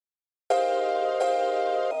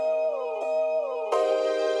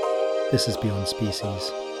This is Beyond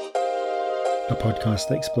Species, a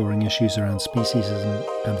podcast exploring issues around speciesism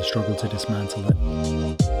and the struggle to dismantle it.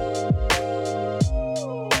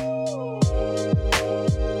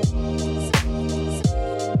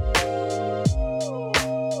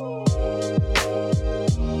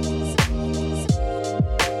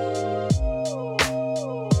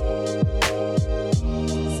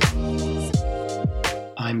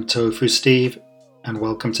 I'm Tofu Steve, and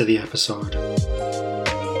welcome to the episode.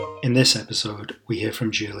 In this episode, we hear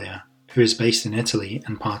from Giulia, who is based in Italy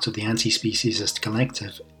and part of the anti-speciesist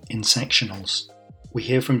collective Insectionals. We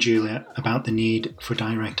hear from Giulia about the need for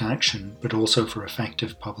direct action, but also for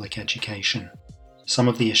effective public education, some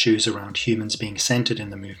of the issues around humans being centred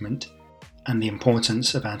in the movement, and the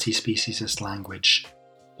importance of anti-speciesist language.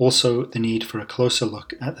 Also, the need for a closer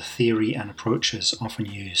look at the theory and approaches often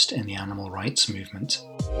used in the animal rights movement.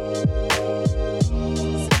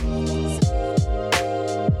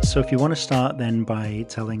 So if you want to start then by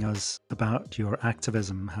telling us about your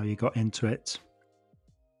activism, how you got into it.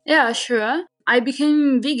 Yeah, sure. I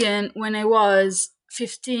became vegan when I was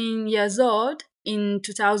 15 years old in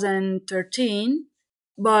 2013,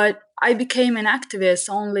 but I became an activist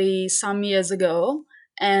only some years ago,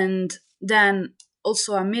 and then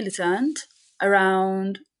also a militant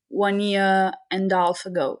around 1 year and a half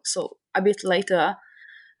ago, so a bit later.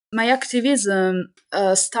 My activism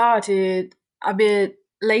started a bit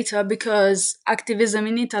later because activism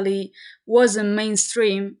in Italy wasn't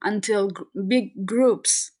mainstream until big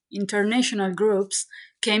groups, international groups,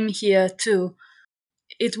 came here too.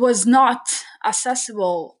 It was not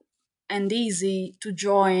accessible and easy to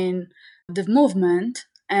join the movement,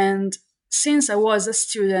 and since I was a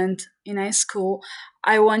student in high school,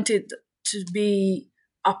 I wanted to be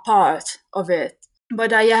a part of it.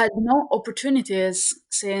 But I had no opportunities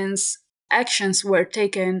since actions were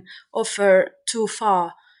taken offer too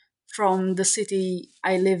far from the city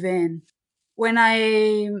I live in. When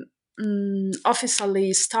I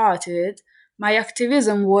officially started, my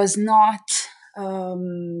activism was not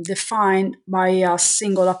defined by a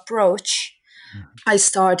single approach. I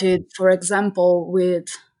started, for example, with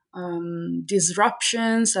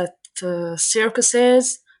disruptions at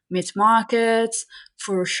circuses, meat markets,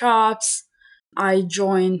 fur shops. I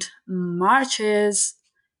joined marches,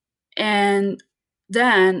 and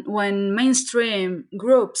then when mainstream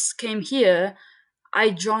groups came here,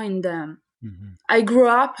 I joined them. Mm-hmm. I grew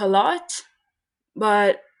up a lot,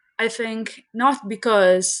 but I think not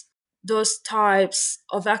because those types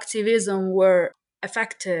of activism were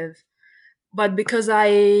effective, but because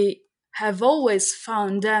I have always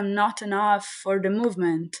found them not enough for the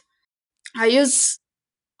movement. I used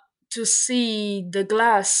to see the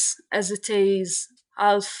glass as it is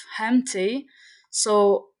half empty,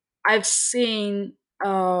 so I've seen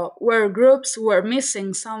where groups were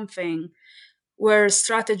missing something, where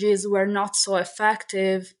strategies were not so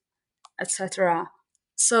effective, etc.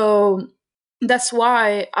 So that's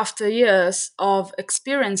why, after years of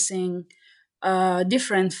experiencing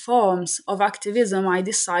different forms of activism, I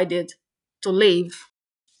decided to leave.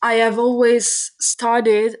 I have always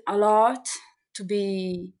studied a lot to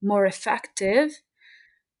be more effective.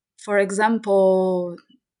 For example,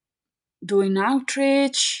 doing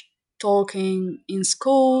outreach, talking in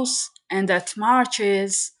schools and at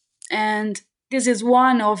marches. And this is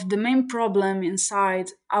one of the main problems inside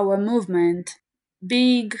our movement.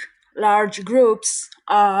 Big, large groups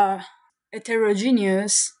are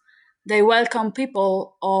heterogeneous. They welcome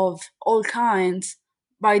people of all kinds,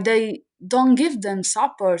 but they don't give them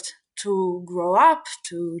support to grow up,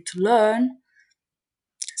 to learn.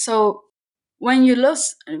 So when you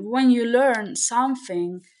learn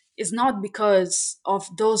something, it's not because of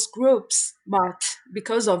those groups, but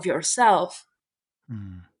because of yourself.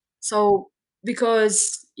 Mm. So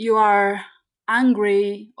because you are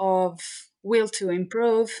angry of will to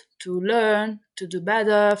improve, to learn, to do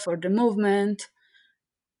better for the movement.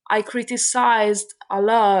 I criticized a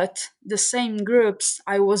lot the same groups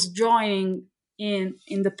I was joining in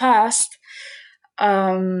the past,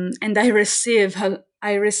 and I received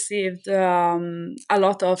a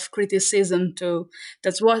lot of criticism too.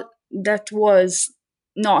 That was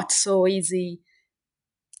not so easy.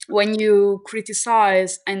 When you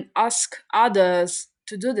criticize and ask others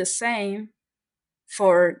to do the same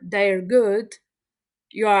for their good,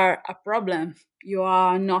 you are a problem. You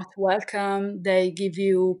are not welcome. They give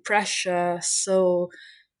you pressure so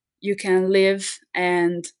you can live,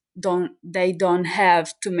 and they don't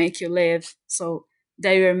have to make you live. So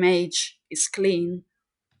their image is clean.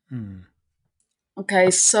 Okay,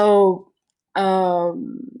 so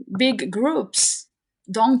big groups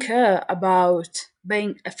don't care about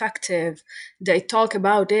being effective. They talk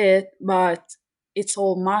about it, but it's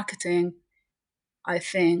all marketing, I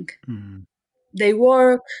think. Mm. They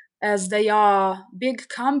work as they are big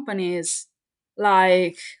companies,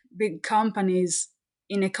 like big companies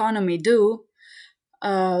in economy do.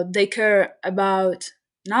 They care about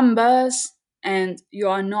numbers, and you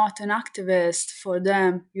are not an activist for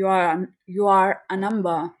them. You are a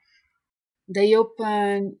number. They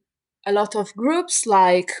open a lot of groups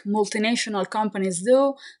like multinational companies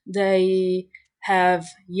do. They have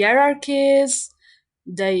hierarchies,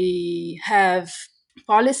 they have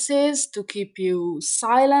policies to keep you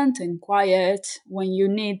silent and quiet when you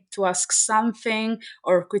need to ask something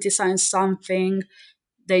or criticize something.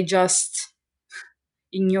 They just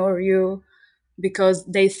ignore you because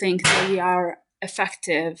they think they are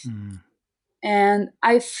effective. Mm. And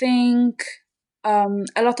I think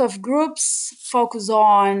a lot of groups focus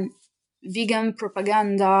on vegan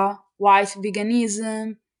propaganda, white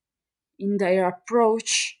veganism in their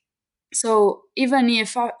approach. So even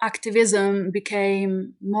if activism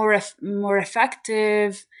became more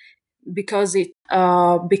effective because it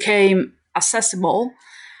became accessible,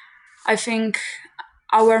 I think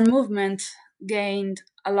our movement gained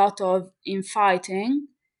a lot of infighting,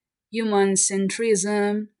 human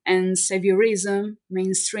centrism and saviorism,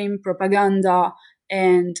 mainstream propaganda,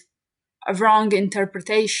 and a wrong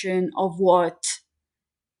interpretation of what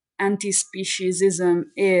anti speciesism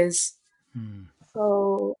is. Mm.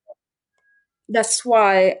 So that's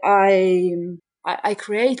why I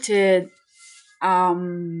created a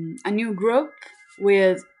new group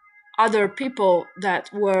with other people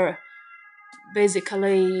that were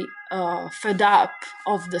basically fed up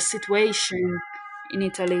of the situation in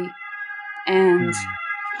Italy, and Mm.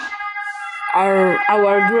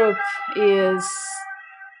 our group is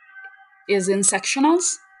is in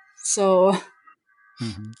sectionals. So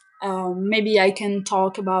Mhm. maybe I can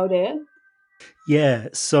talk about it. Yeah.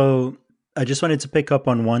 So I just wanted to pick up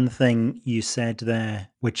on one thing you said there,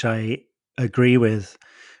 which I agree with,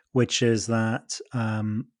 which is that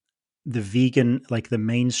the vegan, like the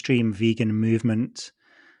mainstream vegan movement,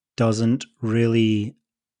 doesn't really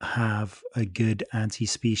have a good anti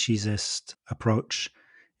speciesist approach.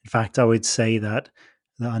 In fact, I would say that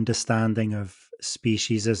the understanding of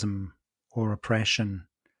speciesism or oppression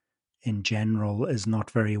in general is not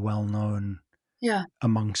very well known Yeah.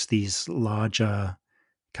 amongst these larger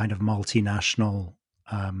kind of multinational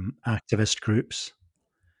activist groups.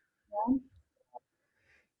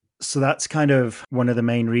 So that's kind of one of the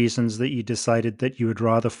main reasons that you decided that you would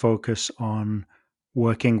rather focus on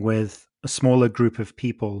working with a smaller group of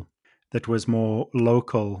people that was more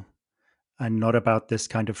local and not about this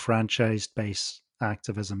kind of franchise based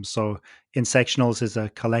activism. So Insectionals is a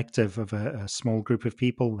collective of a small group of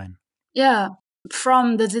people then. Yeah,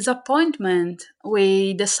 from the disappointment,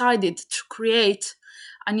 we decided to create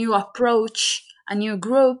a new approach, a new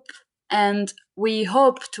group, and we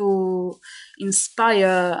hope to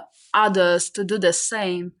inspire others to do the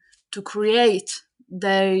same, to create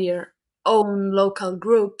their own local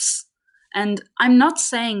groups. And I'm not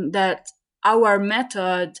saying that our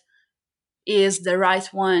method is the right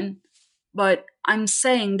one, but I'm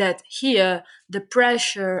saying that here the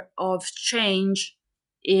pressure of change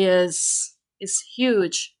is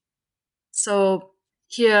huge. So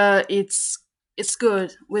here it's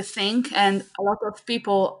good, we think, and a lot of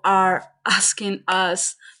people are asking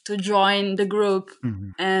us to join the group.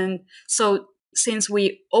 Mhm. And so since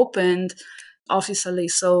we opened officially,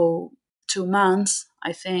 so 2 months,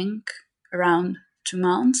 I think, around 2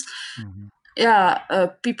 months, Mhm. yeah,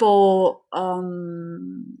 people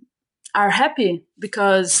are happy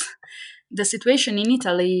because the situation in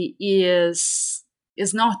Italy is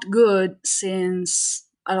not good since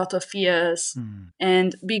a lot of years, Mhm.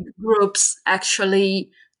 and big groups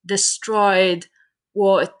actually destroyed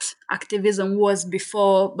what activism was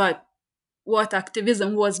before. But what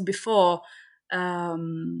activism was before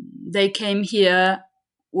they came here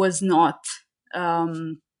was not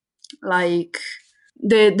um, like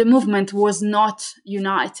the movement was not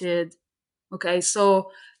united. Okay,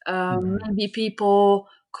 so Mhm. maybe people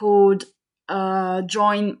could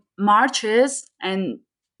join marches, and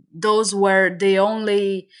those were the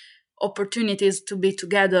only opportunities to be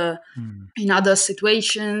together. Mhm. In other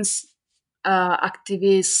situations,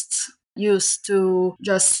 activists used to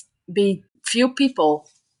just be few people,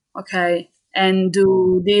 okay, and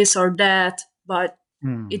do this or that, but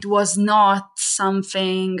Mhm. it was not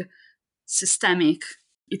something systemic.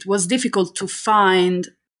 It was difficult to find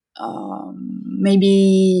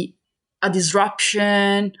maybe a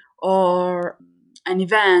disruption or an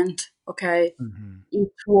event. Okay, Mhm.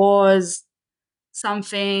 it was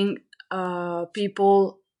something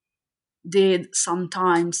people did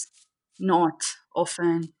sometimes, not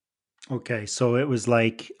often. Okay, so it was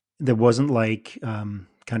like there wasn't like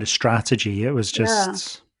kind of strategy. It was Yeah,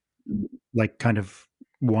 just like kind of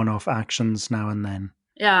one-off actions now and then.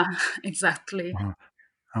 yeah, exactly. Uh-huh.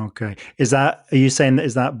 Okay. Are you saying that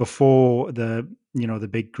is that before the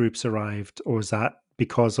big groups arrived, or is that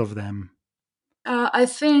because of them? I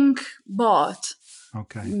think both.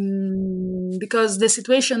 Okay. Because the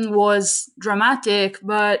situation was dramatic,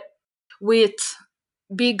 but with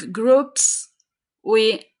big groups,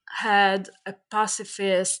 we had a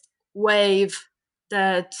pacifist wave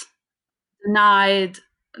that denied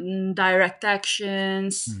direct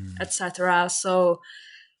actions, Hmm. etc. So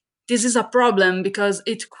this is a problem because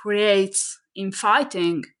it creates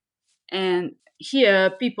infighting, and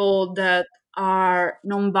here people that are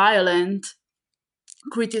nonviolent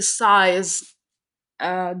criticize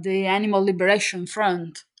the Animal Liberation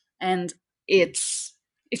Front, and it's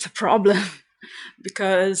it's a problem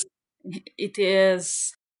because it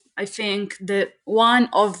is, I think, the one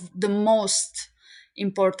of the most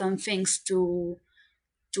important things to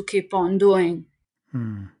keep on doing.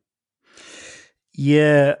 Hmm.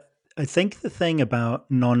 Yeah, I think the thing about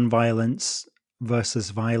non-violence versus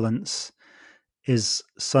violence is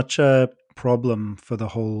such a problem for the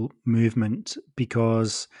whole movement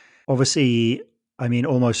because obviously, I mean,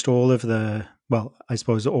 almost all of I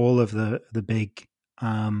suppose all of the big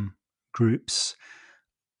um, groups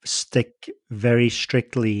stick very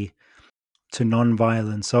strictly to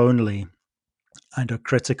non-violence only and are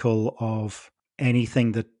critical of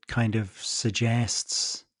anything that kind of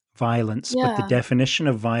suggests violence. But the Yeah, definition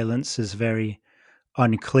of violence is very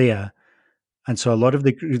unclear. And so a lot of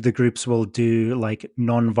the groups will do like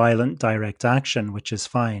non-violent direct action, which is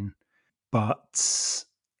fine. But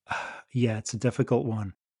yeah, it's a difficult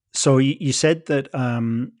one. So you said that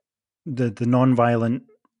the non-violent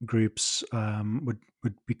groups would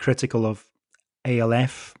be critical of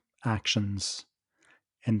ALF actions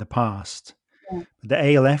in the past. yeah, The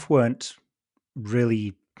ALF weren't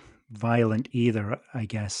really violent either, I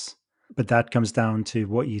guess. But that comes down to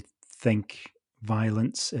what you think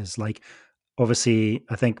violence is. Like, obviously,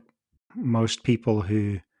 I think most people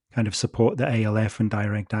who kind of support the ALF and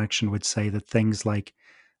direct action would say that things like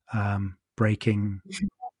breaking,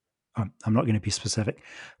 I'm not going to be specific,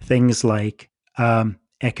 things like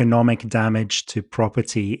economic damage to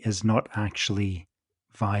property is not actually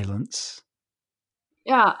violence.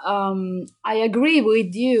 yeah. I agree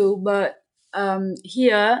with you, but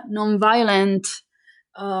here nonviolent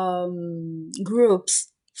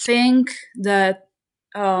groups think that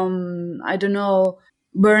I don't know,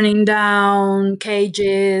 burning down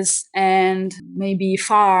cages and maybe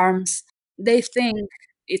farms. They think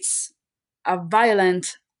it's a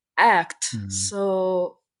violent act, Mm,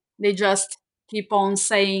 so they just keep on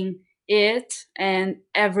saying it, and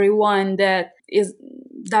everyone that is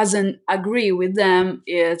doesn't agree with them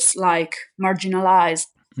is like marginalized.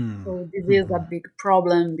 mm, So this is a mhm, big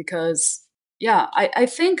problem because, yeah, I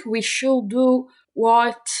think we should do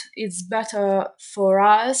what is better for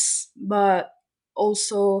us, but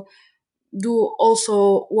also do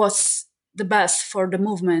also what's the best for the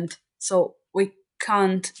movement. So we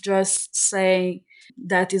can't just say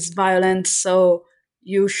that is violent, so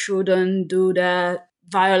you shouldn't do that.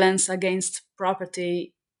 Violence against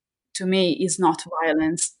property to me is not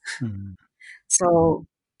violence. mm. So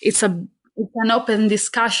it's a it's an open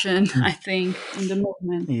discussion, I think, in the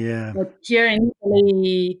movement. Yeah. But here in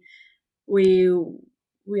Italy, we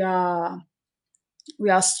we are we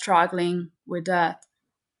are struggling with that.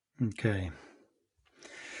 Okay.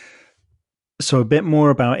 So a bit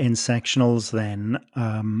more about Insectionals then.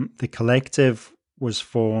 The collective was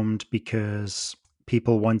formed because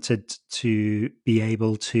people wanted to be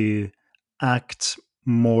able to act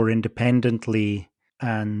more independently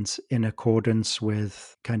and in accordance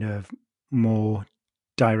with kind of more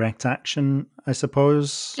direct action, I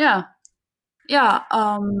suppose. Yeah, yeah.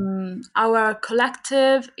 Our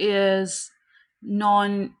collective is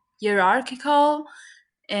non-hierarchical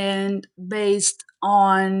and based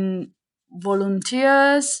on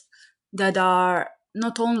volunteers that are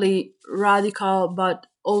not only radical but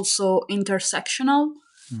also intersectional.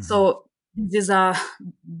 Hmm. So this is a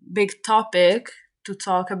big topic to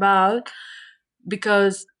talk about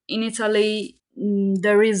because in Italy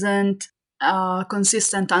there isn't a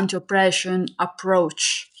consistent anti-oppression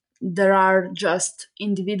approach. There are just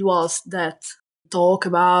individuals that talk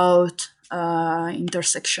about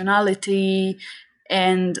intersectionality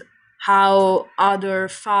and how other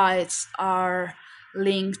fights are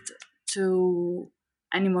linked to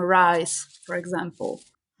animal rights, for example.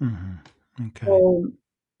 Hmm. Okay. So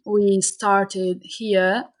we started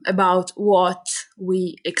here about what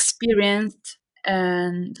we experienced,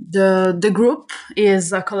 and the group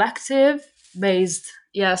is a collective based,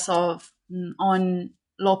 yes, of on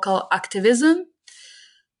local activism.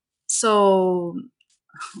 So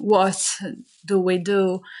what do we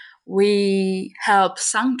do? We help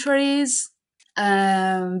sanctuaries,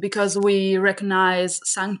 because we recognize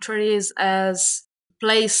sanctuaries as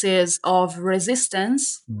places of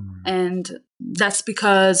resistance. Mm. And that's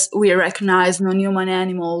because we recognize non human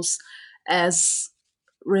animals as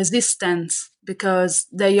resistant, because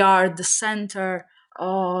they are the center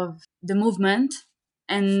of the movement,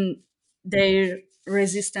 and their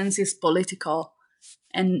resistance is political.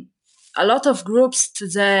 And a lot of groups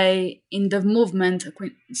today in the movement,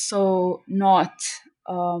 so not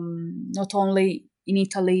only in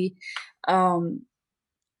Italy, um,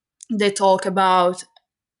 they talk about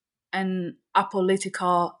an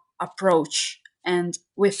apolitical approach, and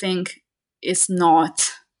we think it's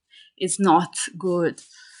not it's not good,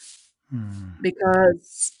 Mm.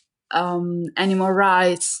 because animal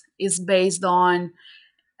rights is based on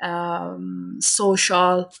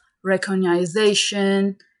social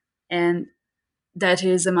recognition, and that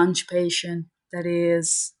is emancipation, that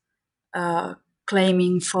is uh,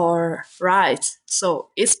 claiming for rights. So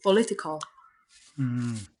it's political.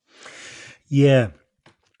 Mm. Yeah.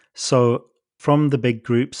 So, from the big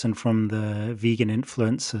groups and from the vegan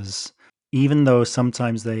influencers, even though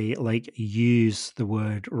sometimes they like use the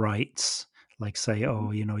word rights, like say,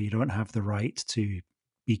 oh, you don't have the right to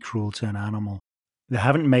be cruel to an animal, they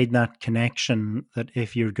haven't made that connection that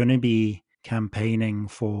if you're going to be campaigning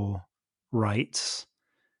for rights,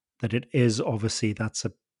 that it is obviously that's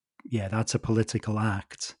a political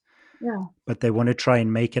act, Yeah, but they want to try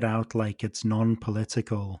and make it out like it's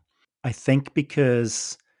non-political. I think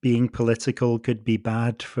because being political could be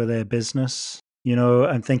bad for their business.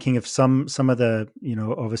 I'm thinking of some of the,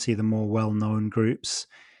 obviously the more well-known groups,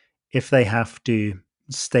 if they have to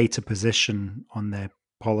state a position on their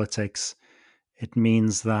politics, it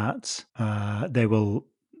means that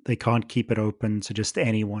they can't keep it open to just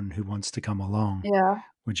anyone who wants to come along, yeah,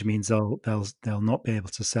 which means they'll not be able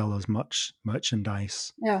to sell as much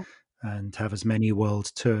merchandise yeah, and have as many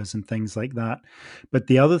world tours and things like that. But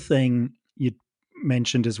the other thing you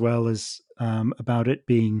mentioned as well is about it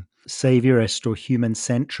being saviorist or human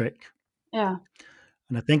centric. yeah,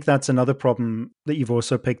 And I think that's another problem that you've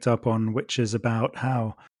also picked up on, which is about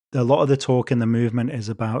how a lot of the talk in the movement is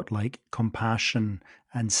about like compassion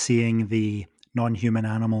and seeing the non human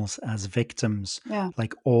animals as victims, yeah.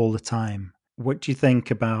 like all the time. What do you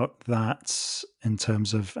think about that in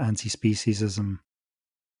terms of anti speciesism?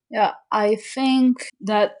 Yeah, I think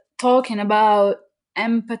that talking about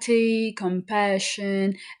empathy,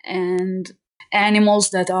 compassion, and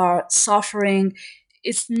animals that are suffering,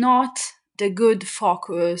 it's not the good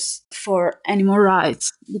focus for animal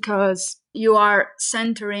rights, because you are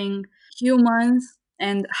centering humans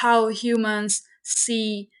and how humans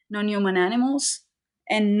see non human animals,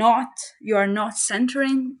 and not you are not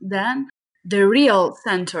centering then the real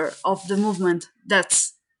center of the movement,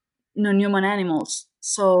 that's non-human animals.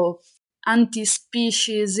 So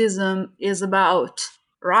anti-speciesism is about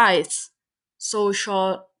rights,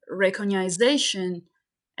 social recognition,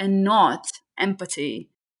 and not empathy.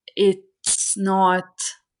 It's not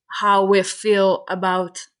how we feel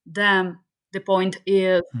about them. The point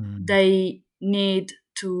is Mm, they need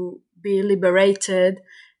to be liberated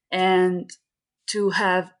and to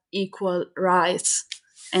have equal rights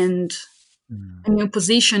and mm, a new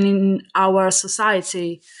position in our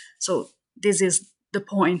society. So this is the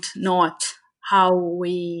point, not how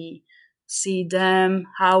we see them,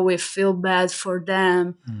 how we feel bad for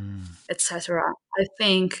them, mm, etc. I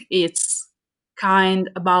think it's kind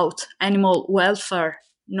about animal welfare,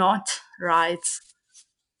 not rights.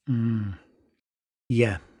 mm.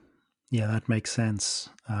 Yeah, yeah, that makes sense.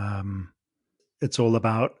 It's all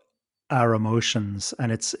about our emotions,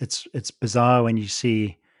 and it's bizarre when you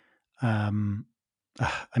see. Um,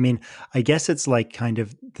 I mean, I guess it's like kind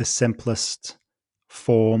of the simplest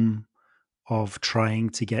form of trying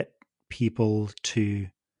to get people to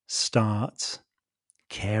start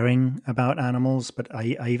caring about animals. But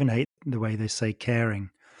I even hate the way they say caring,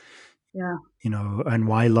 Yeah, and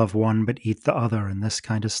why love one but eat the other and this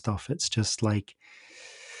kind of stuff. It's just like,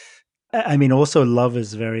 I mean, also love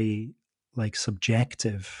is very like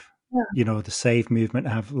subjective. yeah, The Save movement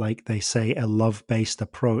have, like they say, a love-based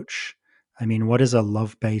approach. I mean, what is a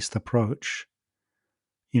love-based approach?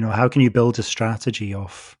 How can you build a strategy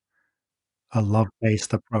off a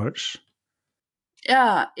love-based approach?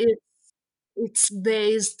 yeah. It's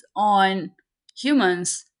based on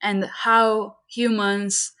humans and how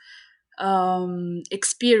humans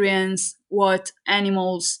experience what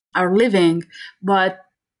animals are living. But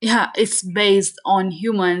yeah, it's based on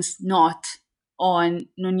humans, not on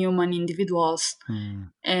non-human individuals.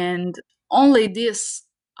 And only this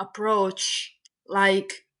approach,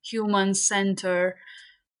 like human center,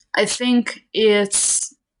 I think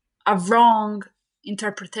it's a wrong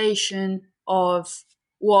interpretation of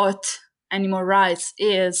what animal rights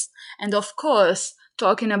is. And of course,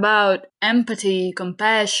 talking about empathy,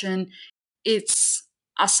 compassion, it's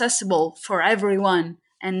accessible for everyone.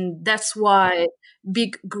 And that's why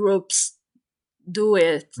big groups do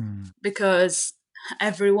it, because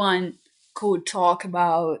everyone could talk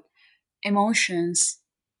about emotions,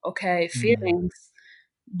 okay, feelings,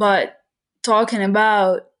 but talking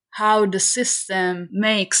about how the system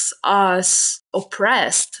makes us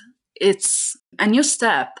oppressed, it's a new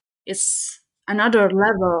step, it's another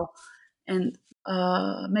level. And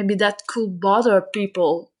maybe that could bother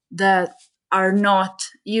people that are not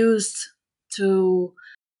used to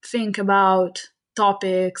think about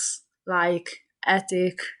topics like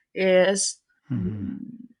ethic is.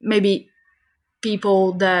 Maybe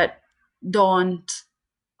people that don't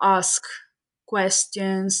ask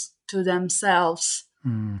questions to themselves.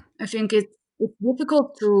 I think it's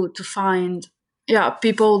difficult to find, yeah,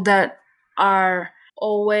 people that are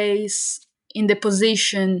always in the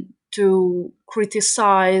position to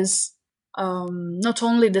criticize not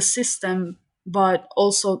only the system but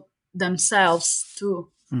also themselves too.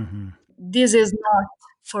 This is not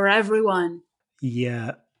for everyone.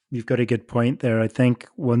 Yeah, you've got a good point there. I think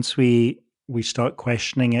once we start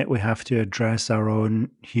questioning it, we have to address our own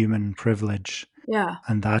human privilege, Yeah,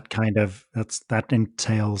 and that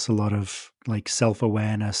entails a lot of like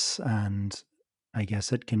self-awareness, and I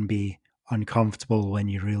guess it can be uncomfortable when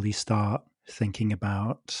you really start thinking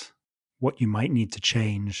about what you might need to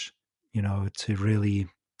change, to really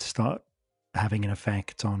start having an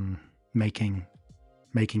effect on making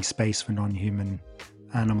space for non-human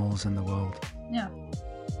animals in the world. yeah.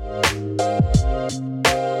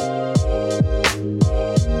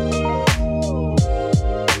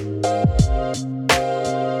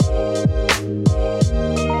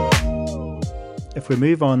 If we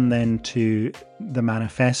move on then to the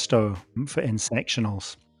manifesto for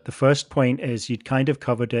Insectionals, the first point is you'd kind of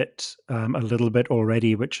covered it a little bit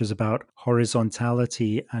already, which is about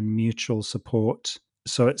horizontality and mutual support.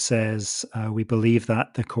 So it says, we believe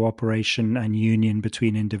that the cooperation and union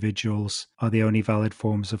between individuals are the only valid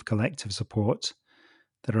forms of collective support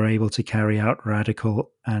that are able to carry out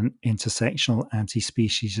radical and intersectional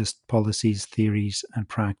anti-speciesist policies, theories, and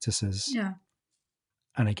practices. Yeah.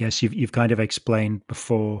 And I guess you've kind of explained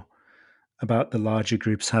before about the larger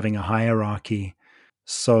groups having a hierarchy.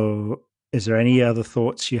 So is there any other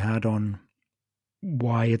thoughts you had on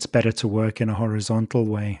why it's better to work in a horizontal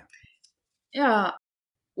way? Yeah,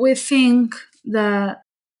 we think that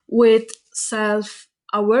with self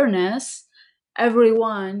awareness,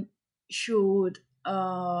 everyone should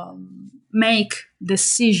make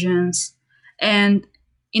decisions. And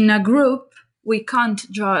in a group, we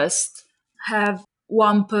can't just have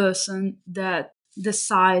one person that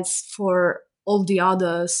decides for all the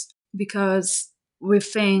others, because we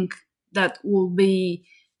think that will be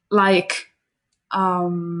like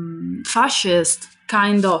fascist,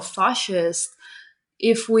 kind of fascist.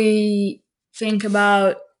 If we think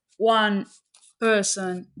about one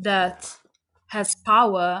person that has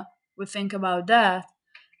power, we think about that,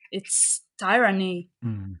 it's tyranny.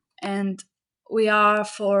 And we are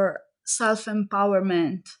for self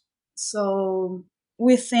empowerment. So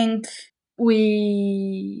we think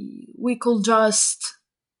we could just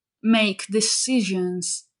make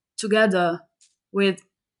decisions together with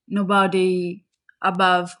nobody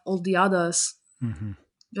above all the others,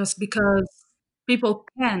 just because people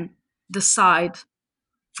can decide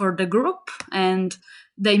for the group and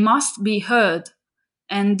they must be heard.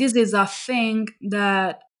 And this is a thing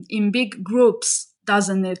that in big groups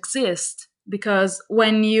doesn't exist, because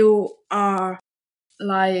when you are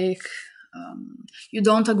like you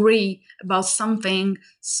don't agree about something,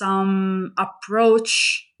 some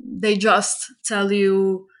approach, they just tell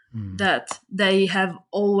you that they have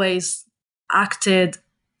always acted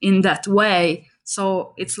in that way.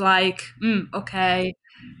 So it's like, okay,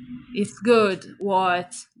 it's good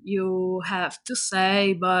what you have to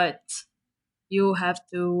say, but you have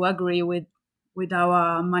to agree with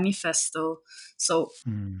our manifesto. So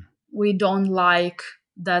we don't like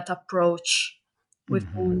that approach. We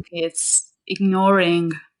think it's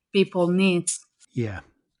ignoring people needs. Yeah.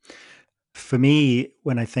 For me,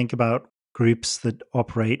 when I think about groups that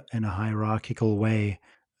operate in a hierarchical way,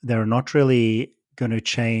 they're not really going to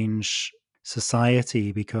change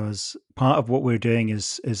society, because part of what we're doing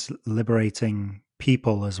is liberating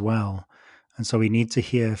people as well. And so we need to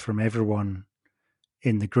hear from everyone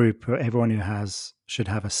in the group, or everyone who should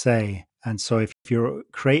have a say. And so if you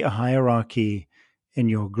create a hierarchy in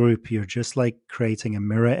your group, you're just like creating a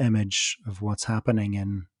mirror image of what's happening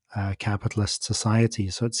in capitalist society.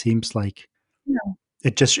 So it seems like Yeah.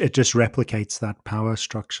 it just replicates that power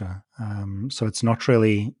structure. So it's not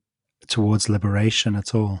really towards liberation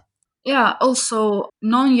at all. Yeah, also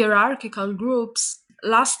non-hierarchical groups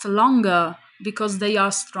last longer because they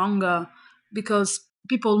are stronger, because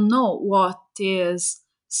people know what is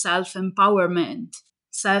self-empowerment,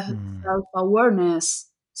 Mm, self-awareness.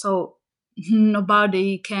 So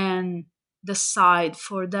nobody can decide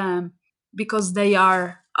for them because they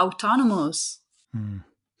are autonomous. mm.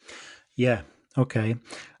 Yeah. Okay.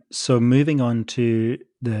 So moving on to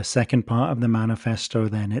the second part of the manifesto,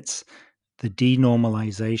 then it's the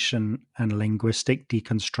denormalization and linguistic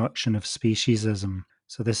deconstruction of speciesism.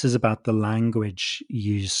 So this is about the language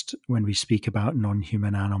used when we speak about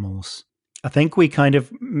non-human animals. I think we kind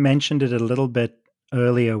of mentioned it a little bit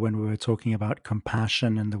earlier when we were talking about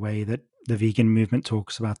compassion and the way that the vegan movement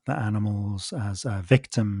talks about the animals as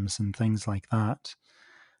victims and things like that.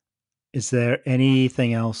 Is there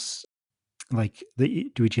anything else like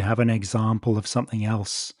that? Would you have an example of something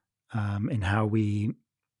else in how we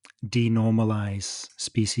denormalize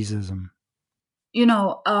speciesism?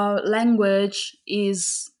 Language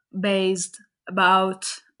is based about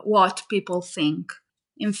what people think.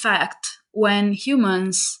 In fact, when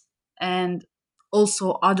humans and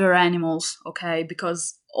also other animals, okay,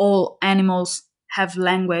 because all animals have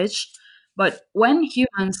language, but when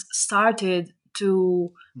humans started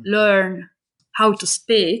to learn how to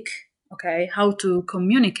speak, okay, how to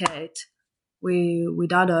communicate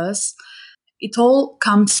with others, it all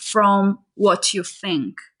comes from what you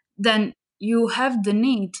think. Then you have the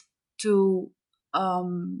need to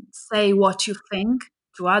say what you think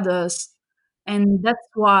to others. And that's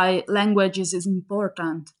why languages is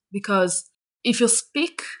important, because if you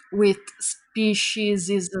speak with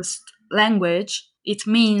speciesist language, it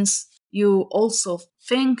means you also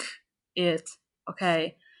think it.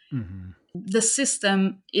 Okay, Mm-hmm. the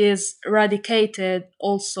system is eradicated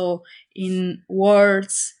also in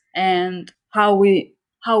words and how we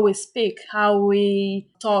speak, how we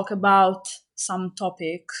talk about some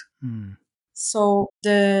topic. Mm, So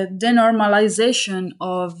the denormalization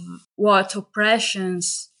of what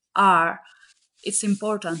oppressions are, it's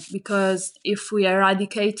important, because if we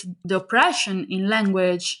eradicate the oppression in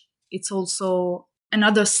language, it's also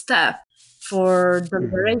another step for the mm,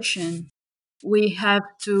 liberation. We have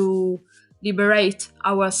to liberate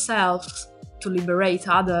ourselves to liberate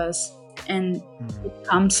others, and it mm.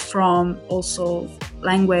 comes from also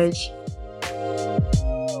language.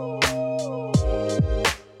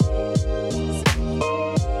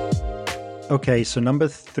 Okay, so number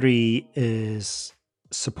 3 is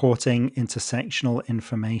supporting intersectional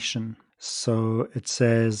information. So it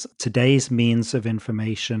says today's means of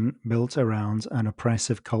information built around an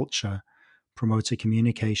oppressive culture promote a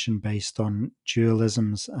communication based on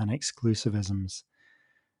dualisms and exclusivisms.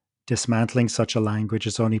 Dismantling such a language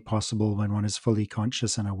is only possible when one is fully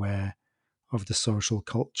conscious and aware of the social,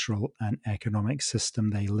 cultural, and economic system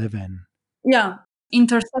they live in. Yeah,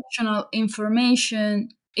 intersectional information,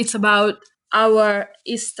 it's about our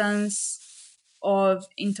instance of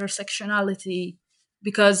intersectionality,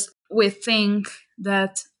 because we think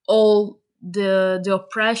that all the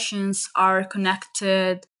oppressions are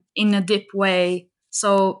connected in a deep way.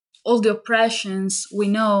 So all the oppressions we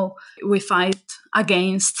know we fight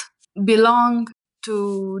against belong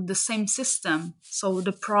to the same system. So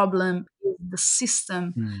the problem is the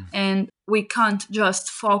system, Mm, and we can't just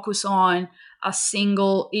focus on a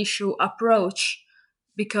single issue approach,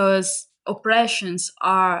 because oppressions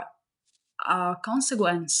are a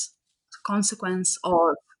consequence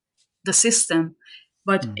of the system.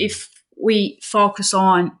 But mm, if we focus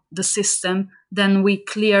on the system, then we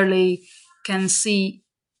clearly can see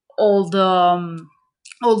all the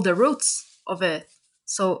all the roots of it.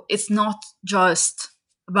 So it's not just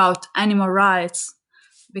about animal rights,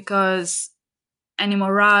 because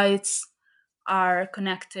animal rights are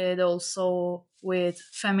connected also with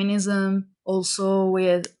feminism, also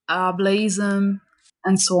with ableism,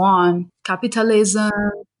 and so on, capitalism.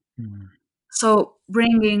 mm, So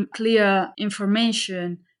bringing clear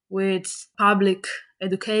information with public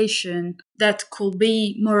education that could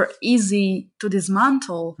be more easy to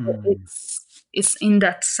dismantle. mm, It's in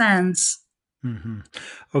that sense. mhm.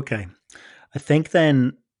 Okay. I think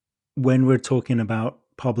then when we're talking about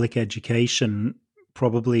public education,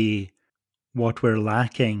 probably what we're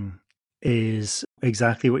lacking is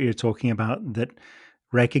exactly what you're talking about, that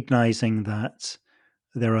recognizing that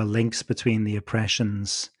there are links between the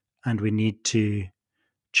oppressions and we need to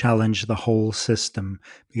challenge the whole system.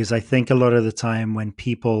 Because I think a lot of the time when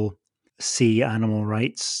people see animal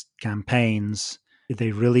rights campaigns,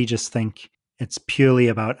 they really just think it's purely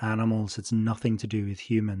about animals. It's nothing to do with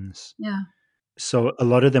humans. Yeah. So a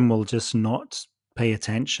lot of them will just not pay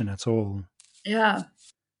attention at all. Yeah.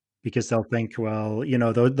 Because they'll think, well,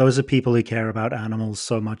 those are people who care about animals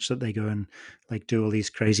so much that they go and like do all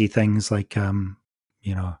these crazy things like,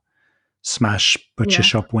 smash butcher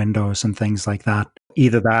shop windows and things like that.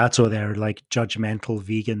 Either that or they're like judgmental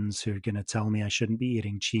vegans who are going to tell me I shouldn't be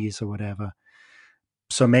eating cheese or whatever.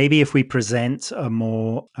 So maybe if we present a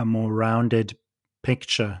more rounded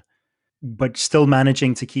picture, but still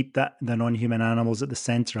managing to keep the non-human animals at the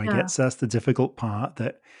center, I guess that's the difficult part,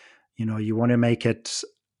 that, you want to make it,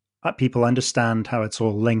 people understand how it's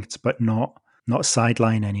all linked, but not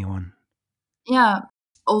sideline anyone. Yeah.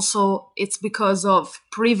 Also, it's because of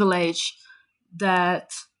privilege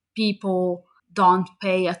that people don't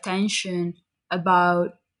pay attention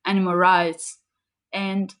about animal rights,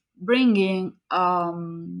 and bringing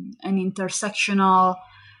an intersectional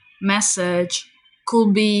message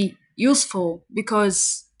could be useful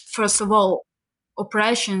because, first of all,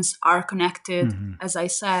 oppressions are connected, as I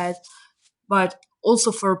said, but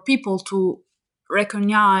also for people to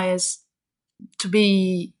recognize to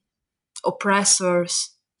be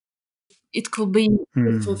oppressors, it could be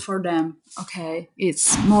useful for them. Okay,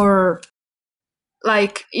 it's more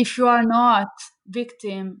like if you are not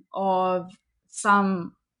victim of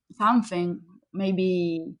something,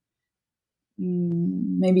 maybe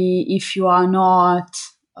if you are not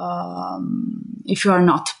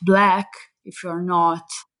black, if you are not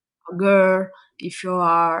a girl, if you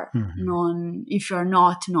are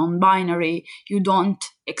not non-binary, you don't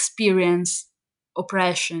experience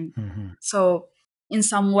oppression. So in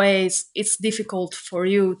some ways it's difficult for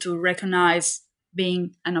you to recognize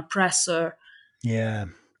being an oppressor. Yeah.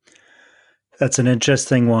 That's an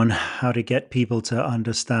interesting one, how to get people to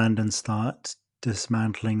understand and start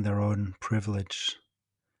dismantling their own privilege.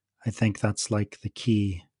 I think that's like the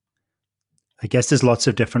key. I guess there's lots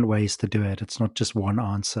of different ways to do it. It's not just one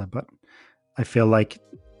answer, but I feel like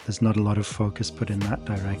there's not a lot of focus put in that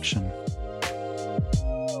direction.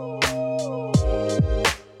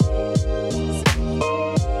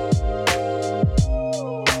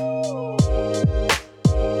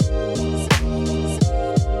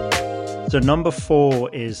 So number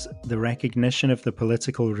 4 is the recognition of the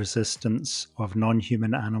political resistance of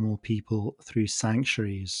non-human animal people through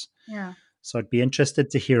sanctuaries. Yeah. So I'd be interested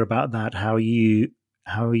to hear about that, how you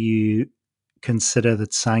consider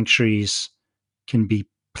that sanctuaries can be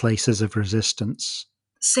places of resistance.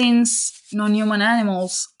 Since non-human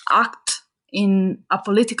animals act in a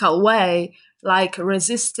political way, like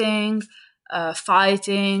resisting,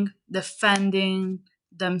 fighting, defending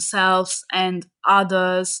themselves and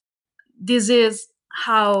others, this is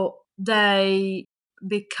how they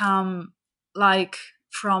become, like,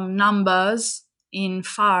 from numbers in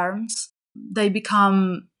farms, they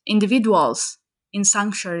become individuals in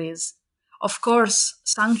sanctuaries. Of course,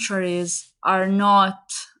 sanctuaries are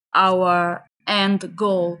not our end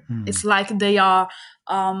goal. It's like they are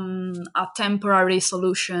a temporary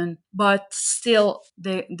solution, but still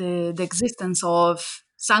the existence of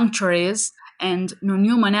sanctuaries and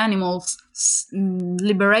non-human animals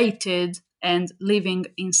liberated and living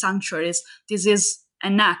in sanctuaries, this is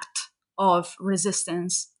an act of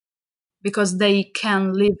resistance because they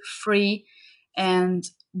can live free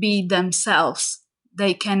and be themselves.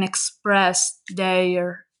 They can express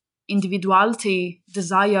their individuality,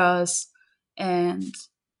 desires, and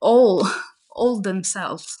all all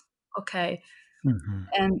themselves. Okay.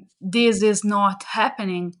 And this is not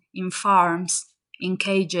happening in farms, in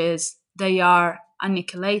cages. They are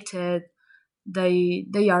annihilated.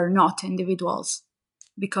 They are not individuals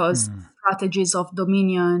because strategies of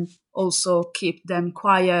dominion also keep them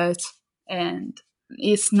quiet, and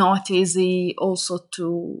it's not easy also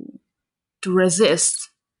to resist.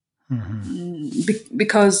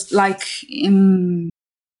 Because, like,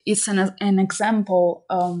 it's an example,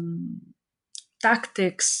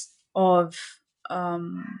 tactics of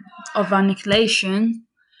annihilation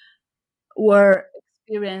were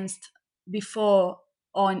experienced before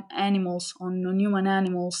on animals, on non-human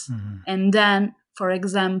animals, and then, for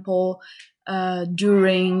example,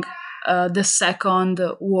 during the Second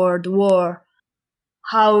World War,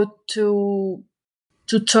 how to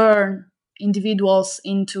turn individuals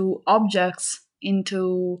into objects,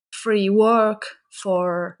 into free work,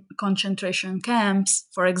 for concentration camps,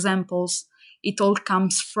 for examples, it all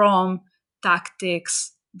comes from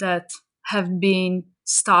tactics that have been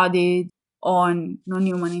studied on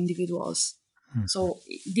non-human individuals. So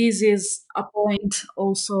this is a point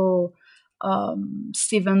also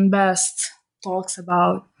Stephen Best talks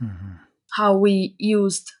about how we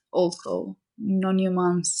used also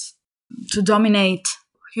non-humans to dominate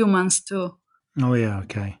humans too. Oh, yeah,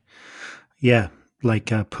 okay. Yeah,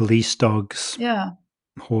 like police dogs, Yeah.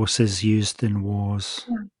 horses used in wars.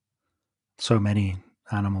 Yeah. So many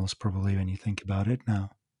animals, probably, when you think about it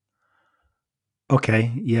now.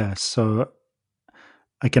 Okay, yeah, so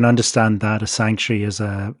I can understand that a sanctuary is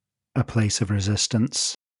a place of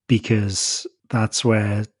resistance because that's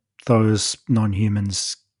where those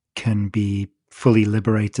non-humans can be fully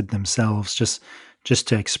liberated themselves, just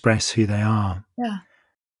to express who they are. Yeah.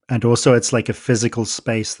 And also it's like a physical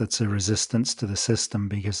space that's a resistance to the system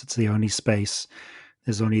because it's the only space,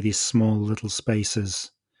 there's only these small little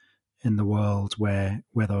spaces in the world where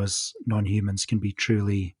those non-humans can be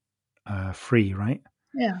truly free, right?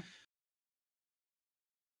 Yeah.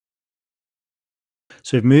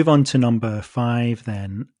 So if we move on to number 5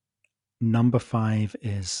 then. Number 5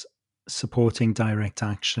 is supporting direct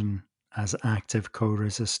action as active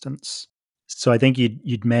co-resistance. So I think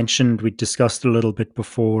you'd mentioned, we discussed a little bit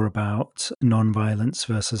before about nonviolence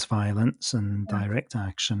versus violence and direct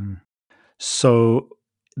action. So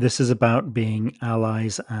this is about being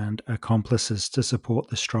allies and accomplices to support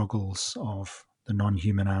the struggles of the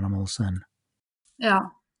non-human animals then. Yeah.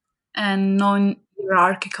 And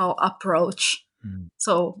non-hierarchical approach.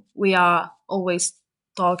 So we are always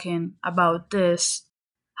talking about this,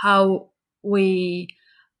 how we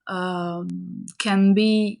can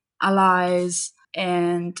be allies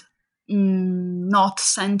and not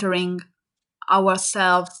centering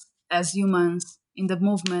ourselves as humans in the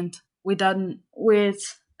movement with an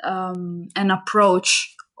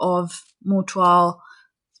approach of mutual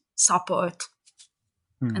support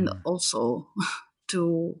and also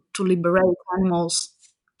to liberate animals,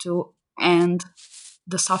 to end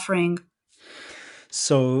the suffering.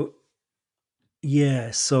 So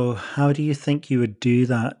how do you think you would do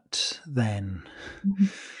that then?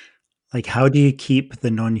 Like, how do you keep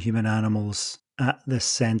the non-human animals at the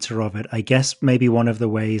center of it? I guess maybe one of the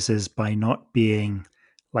ways is by not being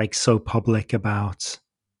like so public about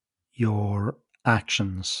your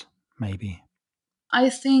actions, maybe. I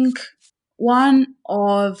think one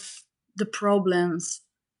of the problems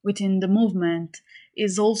within the movement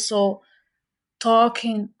is also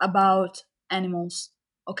talking about animals.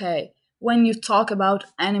 Okay, when you talk about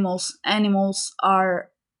animals, animals are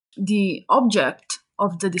the object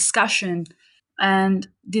of the discussion, and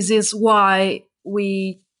this is why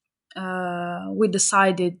we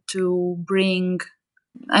decided to bring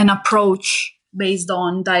an approach based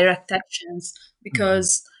on direct actions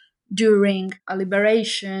because during a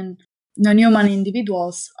liberation, non-human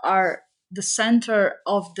individuals are the center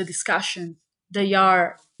of the discussion. They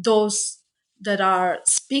are those that are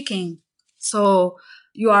speaking. So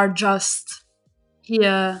you are just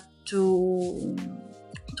here to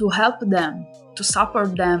help them, to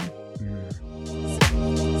support them.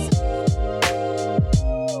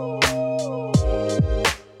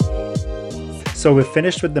 So we're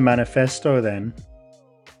finished with the manifesto then.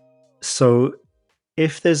 So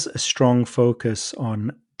if there's a strong focus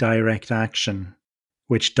on direct action,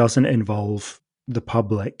 which doesn't involve the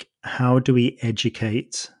public, how do we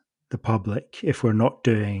educate the public if we're not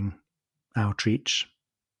doing outreach?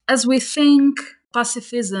 As we think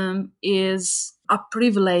pacifism is a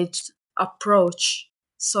privileged approach,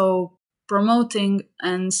 so promoting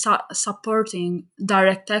and supporting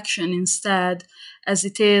direct action instead, as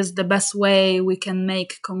it is the best way we can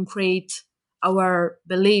make concrete our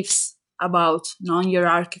beliefs about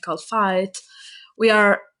non-hierarchical fight, we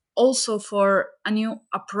are also for a new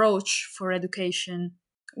approach for education.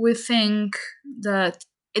 We think that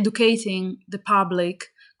educating the public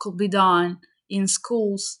could be done in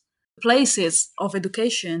schools, places of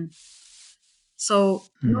education. So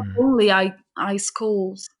not only high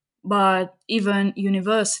schools, but even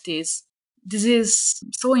universities. This is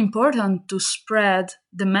so important to spread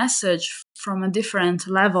the message from a different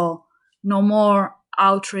level. No more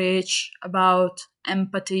outreach about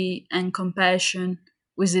empathy and compassion,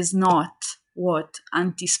 which is not what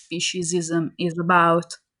anti speciesism is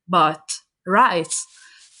about, but rights.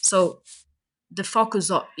 So the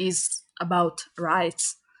focus is about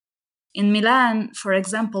rights. In Milan, for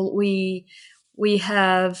example, we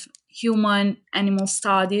have human animal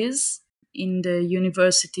studies in the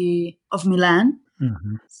University of Milan.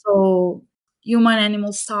 So human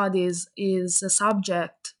animal studies is a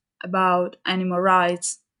subject about animal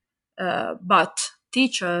rights, but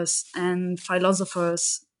teachers and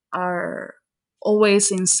philosophers are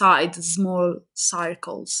always inside small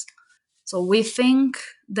circles. So we think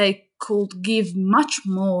they could give much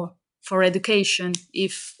more for education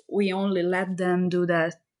if we only let them do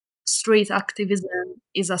that. Street activism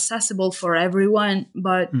is accessible for everyone,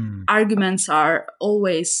 but Mm. arguments are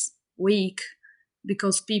always weak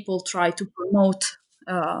because people try to promote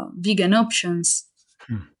vegan options,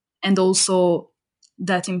 Mm. and also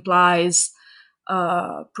that implies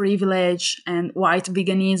privilege and white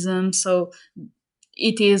veganism. So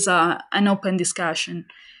it is an open discussion.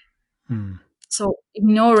 Mm. So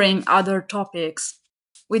ignoring other topics,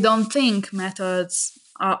 we don't think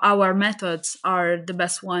our methods are the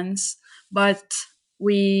best ones, but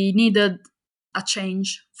we needed a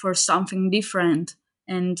change for something different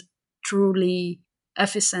and truly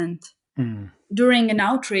efficient. Mm. During an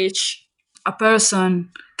outreach, a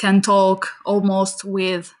person can talk almost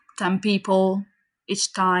with 10 people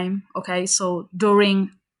each time. Okay, so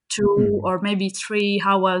during 2 Mm. or maybe 3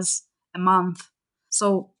 hours a month.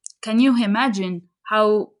 So, can you imagine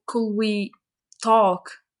how could we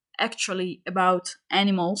talk actually about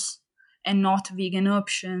animals and not vegan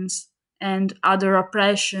options and other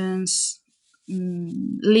oppressions,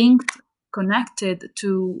 linked, connected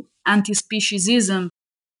to anti speciesism?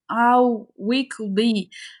 How we could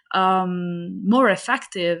be more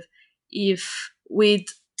effective if we'd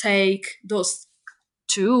take those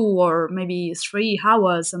 2 or maybe 3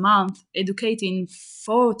 hours a month educating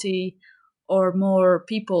 40 or more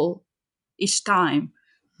people each time.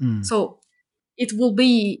 Mm. So it will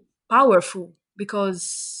be powerful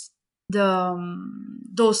because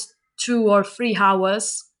those 2 or 3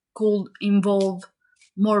 hours could involve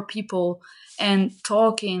more people and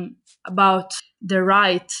talking about the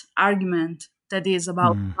right argument that is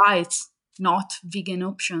about Mm. rights, not vegan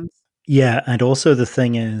options. Yeah, and also the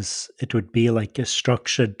thing is, it would be like a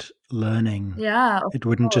structured learning. Yeah, of It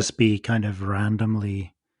wouldn't course. just be kind of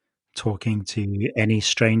randomly talking to any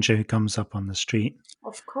stranger who comes up on the street.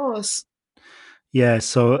 Of course. Yeah,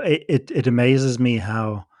 so it amazes me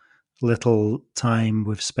how little time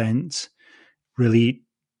we've spent really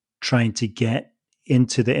trying to get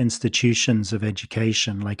into the institutions of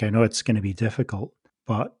education. Like, I know it's going to be difficult,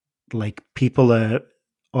 but like people are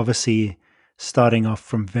obviously starting off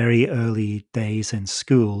from very early days in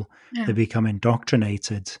school. They Yeah. become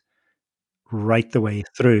indoctrinated right the way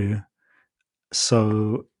through.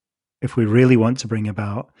 So if we really want to bring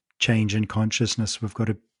about change in consciousness, we've got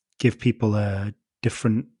to give people a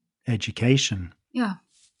different education. Yeah.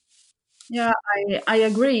 Yeah, I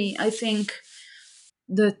agree. I think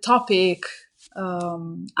the topic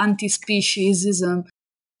anti speciesism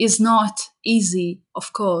is not easy,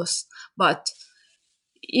 of course, but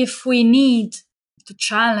if we need to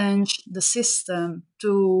challenge the system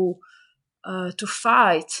to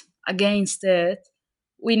fight against it,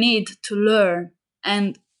 we need to learn,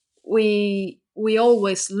 and we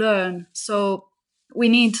always learn. So we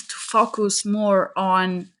need to focus more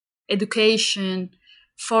on education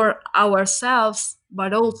for ourselves,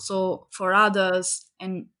 but also for others.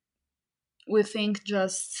 And we think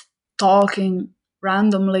just talking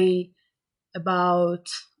randomly about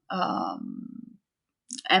um,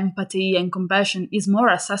 empathy and compassion is more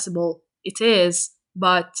accessible. It is,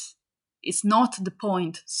 but it's not the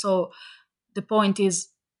point. So the point is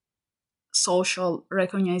social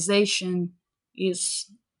recognition, is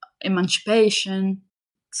emancipation.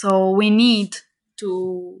 So we need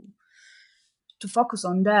to to focus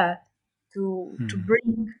on that, to Mm.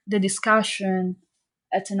 bring the discussion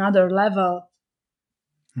at another level.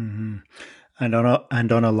 Hmm. And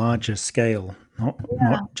on a larger scale, Yeah,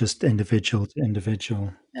 not just individual to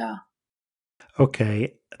individual. yeah,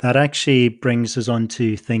 Okay, that actually brings us on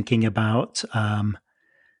to thinking about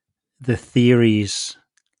the theories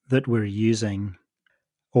that we're using,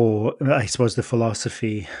 or I suppose the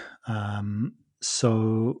philosophy.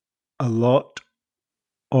 So a lot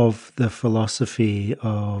of the philosophy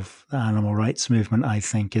of the animal rights movement, I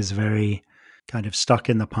think, is very kind of stuck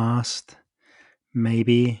in the past,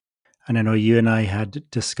 maybe. And I know you and I had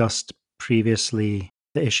discussed previously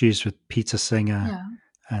the issues with Peter Singer yeah.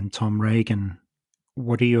 and Tom Reagan.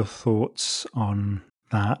 What are your thoughts on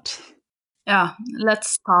that? Yeah,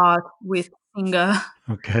 let's start with Singer.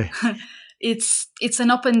 Okay. It's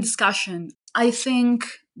an open discussion. I think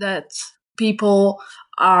that people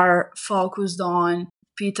are focused on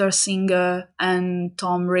Peter Singer and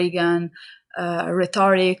Tom Reagan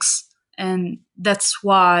rhetorics, and that's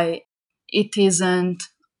why it isn't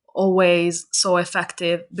always so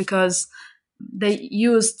effective, because they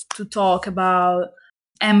used to talk about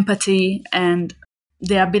empathy and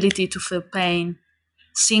the ability to feel pain.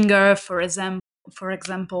 Singer, for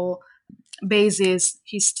example, bases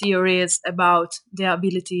his theories about the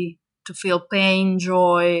ability to feel pain,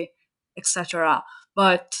 joy, etc.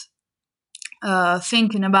 But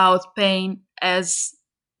thinking about pain as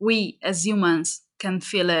we as humans can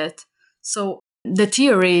feel it. So the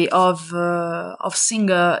theory of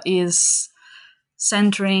Singer is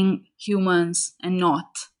centering humans and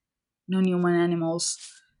not non-human animals.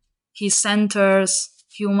 He centers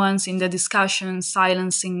humans in the discussion,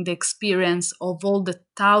 silencing the experience of all the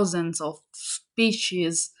thousands of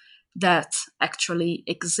species that actually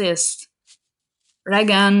exist.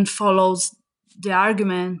 Reagan follows the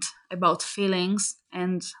argument about feelings,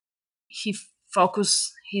 and he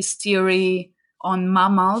focused his theory on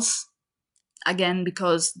mammals, again,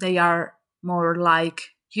 because they are more like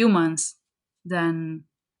humans than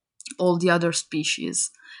all the other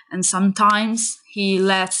species. And sometimes he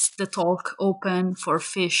lets the talk open for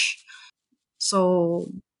fish.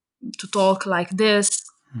 So, to talk like this,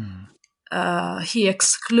 he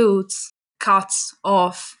excludes, cuts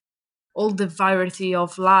off all the variety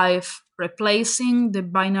of life, replacing the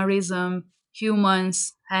binarism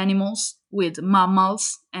humans, animals with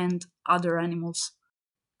mammals and other animals.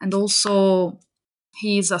 And also,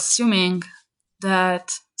 he is assuming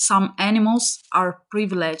that some animals are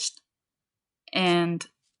privileged and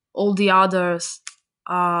all the others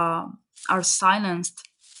are silenced.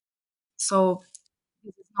 So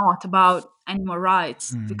it's not about animal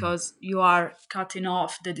rights because you are cutting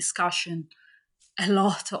off the discussion a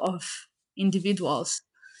lot of individuals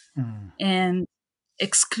and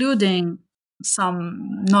excluding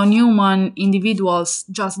some non-human individuals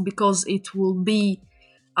just because it will be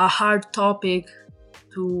a hard topic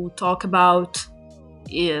to talk about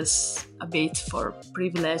is a bit for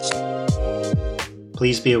privileged.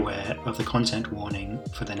 Please be aware of the content warning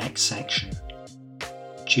for the next section.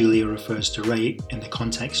 Julia refers to rape in the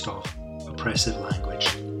context of oppressive language.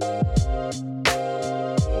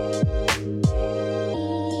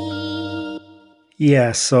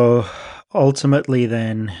 Yeah, so ultimately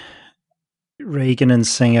then, Reagan and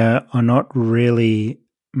Singer are not really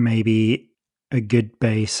maybe a good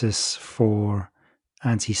basis for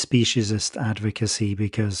anti-speciesist advocacy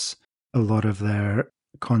because a lot of their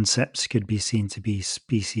concepts could be seen to be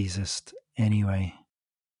speciesist anyway.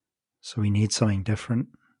 So we need something different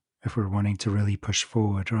if we're wanting to really push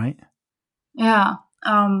forward, right? Yeah,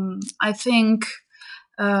 I think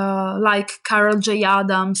like Carol J.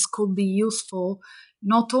 Adams could be useful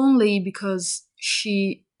not only because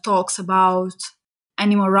she talks about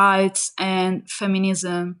animal rights and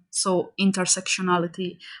feminism, so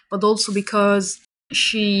intersectionality, but also because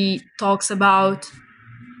she talks about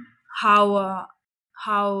how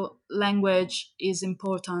how language is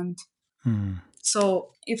important.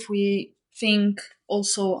 So if we think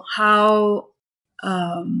also how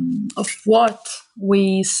of what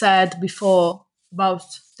we said before about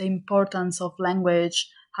the importance of language,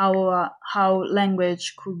 how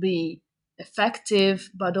language could be effective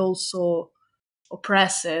but also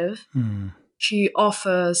oppressive, she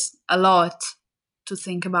offers a lot to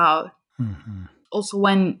think about. Also,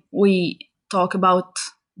 when we talk about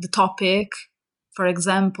the topic, for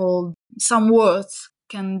example, some words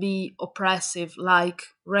can be oppressive, like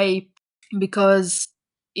rape, because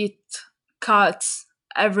it cuts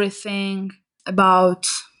everything about,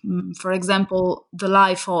 for example, the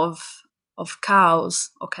life of cows.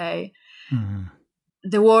 Okay,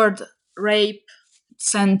 the word rape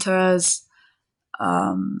centers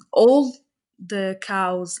all the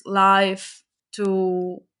cow's life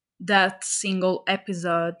to that single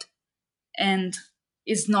episode and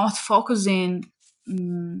is not focusing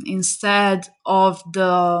instead of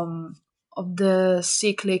the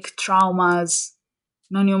cyclic traumas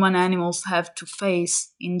non-human animals have to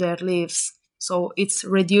face in their lives. So it's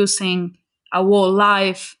reducing a whole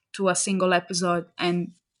life to a single episode,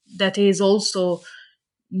 and that is also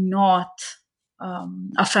not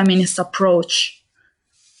a feminist approach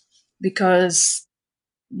because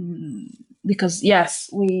yes,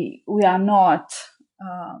 we are not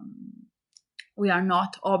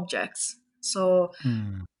objects. So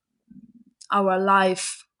our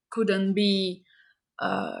life couldn't be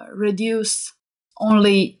reduced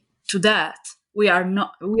only to that. We are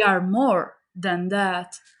not. We are more than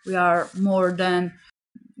that. We are more than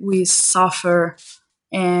we suffer,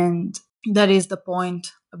 and that is the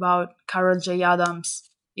point about Carol J. Adams.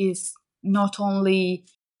 Is not only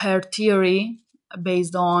her theory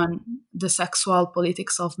based on the sexual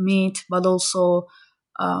politics of meat, but also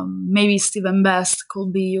maybe Stephen Best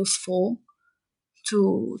could be useful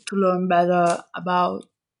to learn better about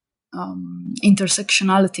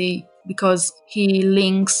intersectionality because he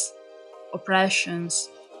links oppressions.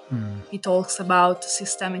 He talks about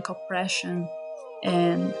systemic oppression,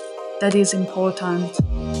 and that is important.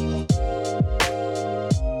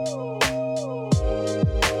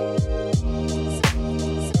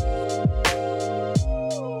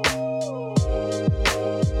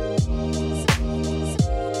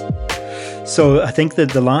 So I think that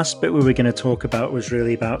the last bit we were going to talk about was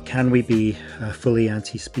really about, can we be fully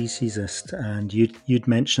anti-speciesist? And you'd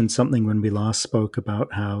mentioned something when we last spoke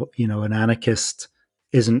about how, an anarchist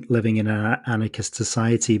isn't living in an anarchist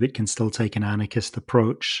society, but can still take an anarchist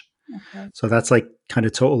approach. Okay. So that's like kind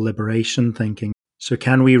of total liberation thinking. So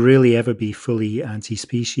can we really ever be fully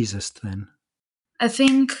anti-speciesist then? I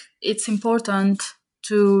think it's important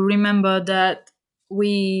to remember that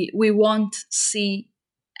we won't see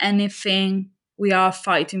anything we are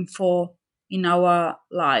fighting for in our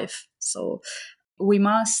life. So we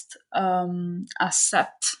must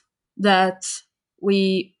accept that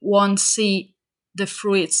we won't see the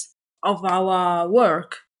fruits of our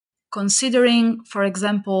work. Considering, for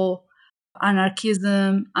example,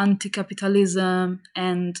 anarchism, anti-capitalism,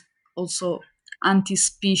 and also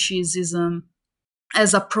anti-speciesism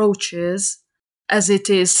as approaches, as it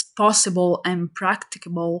is possible and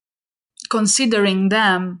practicable, considering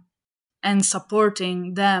them and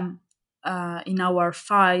supporting them in our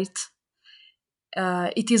fight,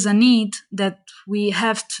 it is a need that we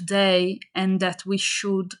have today and that we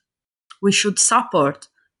should support,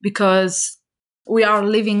 because we are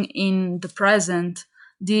living in the present,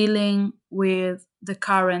 dealing with the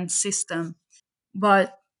current system.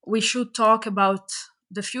 But we should talk about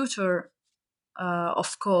the future,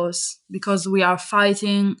 of course, because we are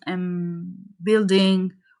fighting and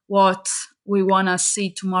building what we want to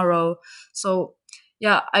see tomorrow. So,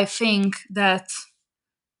 yeah, I think that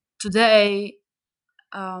today,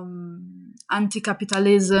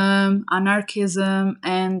 anti-capitalism, anarchism,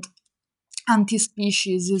 and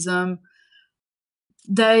anti-speciesism,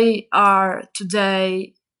 they are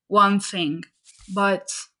today one thing,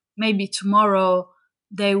 but maybe tomorrow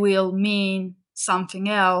they will mean something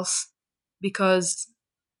else, because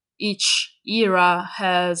each era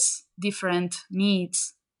has different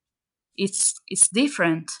needs. It's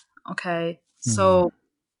different, okay? So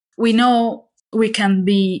we know we can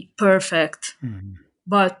be perfect,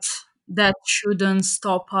 but that shouldn't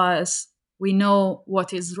stop us. We know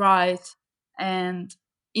what is right, and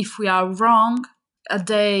if we are wrong, a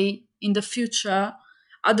day in the future,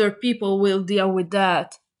 other people will deal with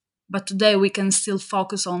that. But today we can still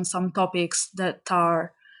focus on some topics that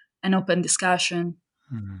are an open discussion.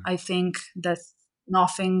 I think there's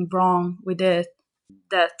nothing wrong with it.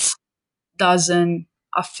 That doesn't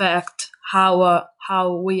affect how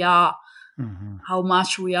we are, how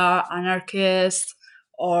much we are anarchist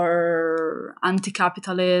or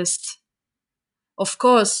anti-capitalist. Of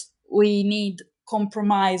course, we need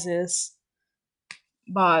compromises,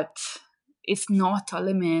 but it's not a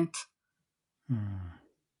limit.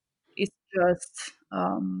 It's just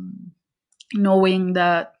knowing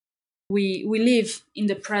that we live in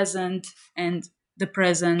the present, and the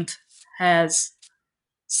present has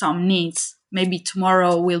some needs. Maybe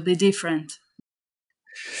tomorrow will be different.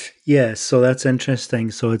 Yeah, so that's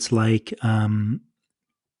interesting. So it's like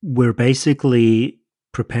we're basically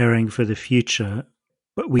preparing for the future,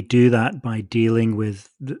 but we do that by dealing with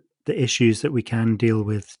the issues that we can deal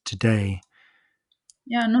with today.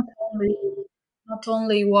 Yeah, not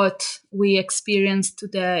only what we experience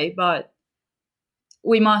today, but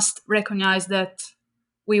we must recognize that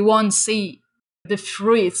we won't see the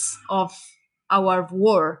fruits of our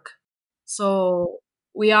work. So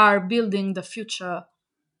we are building the future.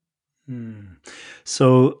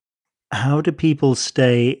 So how do people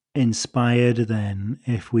stay inspired then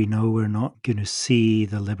if we know we're not going to see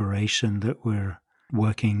the liberation that we're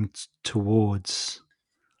working towards?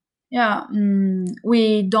 Yeah,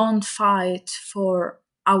 we don't fight for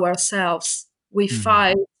ourselves. We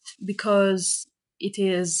fight because it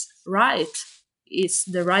is right. It's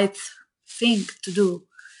the right thing to do,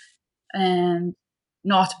 and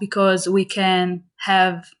not because we can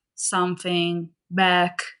have something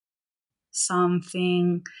back,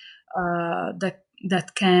 something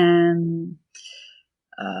that can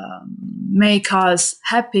make us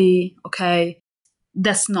happy. Okay,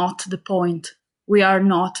 that's not the point. We are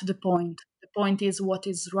not the point. The point is what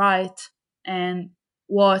is right and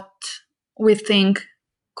what we think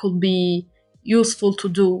could be useful to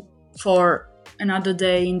do for another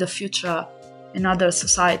day in the future, another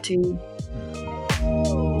society.